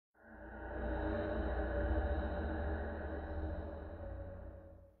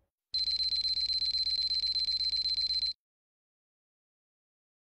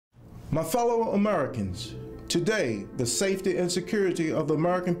My fellow Americans, today the safety and security of the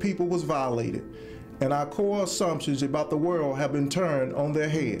American people was violated, and our core assumptions about the world have been turned on their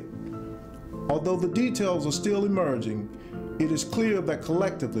head. Although the details are still emerging, it is clear that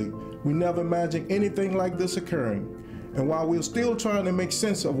collectively we never imagined anything like this occurring. And while we're still trying to make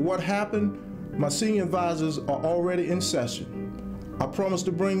sense of what happened, my senior advisors are already in session. I promise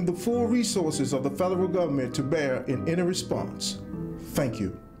to bring the full resources of the federal government to bear in any response. Thank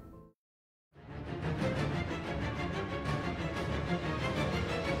you.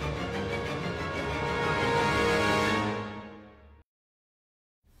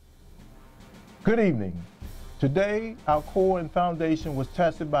 Good evening. Today, our core and foundation was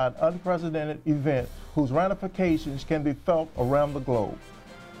tested by an unprecedented event whose ramifications can be felt around the globe.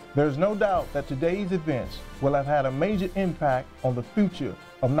 There is no doubt that today's events will have had a major impact on the future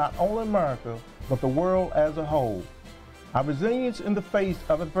of not only America, but the world as a whole. Our resilience in the face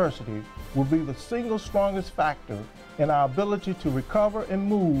of adversity will be the single strongest factor in our ability to recover and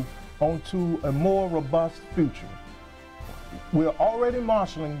move on to a more robust future. We are already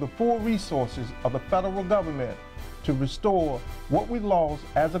marshaling the full resources of the federal government to restore what we lost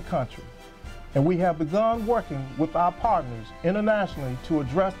as a country. And we have begun working with our partners internationally to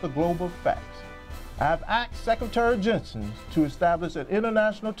address the global effects. I have asked Secretary Jensen to establish an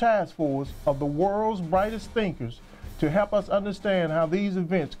international task force of the world's brightest thinkers to help us understand how these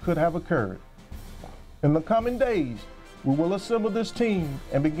events could have occurred. In the coming days, we will assemble this team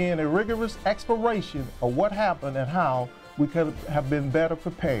and begin a rigorous exploration of what happened and how we could have been better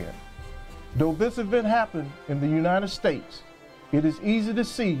prepared. Though this event happened in the United States, it is easy to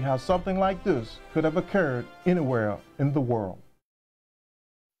see how something like this could have occurred anywhere in the world.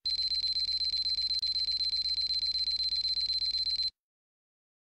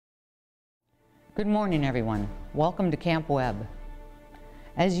 Good morning, everyone. Welcome to Camp Webb.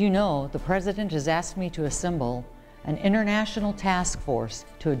 As you know, the President has asked me to assemble an international task force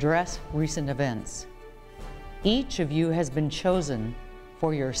to address recent events. Each of you has been chosen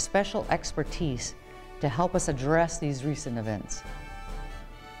for your special expertise to help us address these recent events.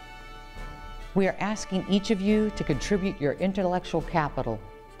 We are asking each of you to contribute your intellectual capital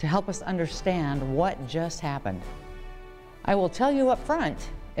to help us understand what just happened. I will tell you up front,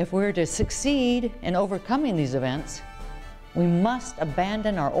 if we're to succeed in overcoming these events, we must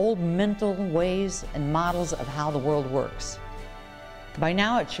abandon our old mental ways and models of how the world works. By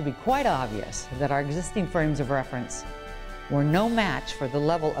now, it should be quite obvious that our existing frames of reference were no match for the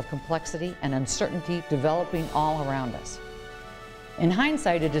level of complexity and uncertainty developing all around us. In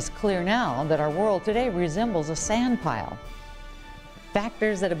hindsight, it is clear now that our world today resembles a sand pile.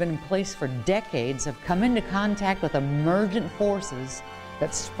 Factors that have been in place for decades have come into contact with emergent forces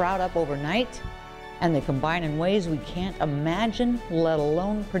that sprout up overnight, and they combine in ways we can't imagine, let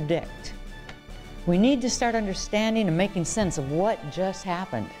alone predict. We need to start understanding and making sense of what just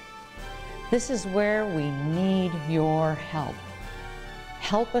happened. This is where we need your help.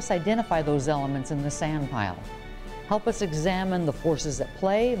 Help us identify those elements in the sand pile. Help us examine the forces at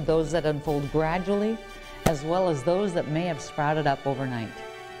play, those that unfold gradually, as well as those that may have sprouted up overnight.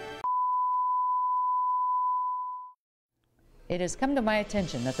 It has come to my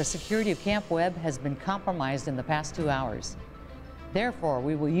attention that the security of Camp Webb has been compromised in the past 2 hours. Therefore,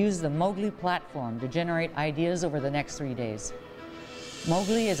 we will use the MMOWGLI platform to generate ideas over the next 3 days.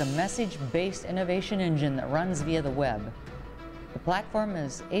 MMOWGLI is a message-based innovation engine that runs via the web. The platform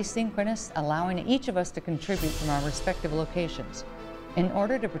is asynchronous, allowing each of us to contribute from our respective locations. In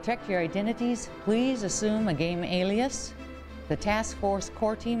order to protect your identities, please assume a game alias. The task force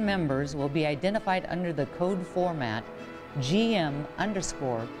core team members will be identified under the code format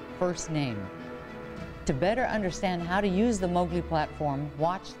GM_first name. To better understand how to use the MMOWGLI platform,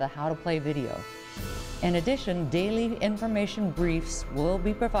 watch the How to Play video. In addition, daily information briefs will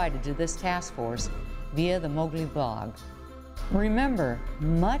be provided to this task force via the MMOWGLI blog. Remember,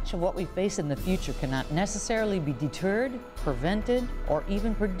 much of what we face in the future cannot necessarily be deterred, prevented, or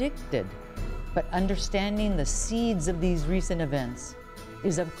even predicted. But understanding the seeds of these recent events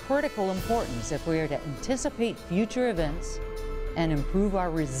is of critical importance if we are to anticipate future events and improve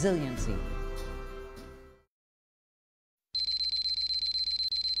our resiliency.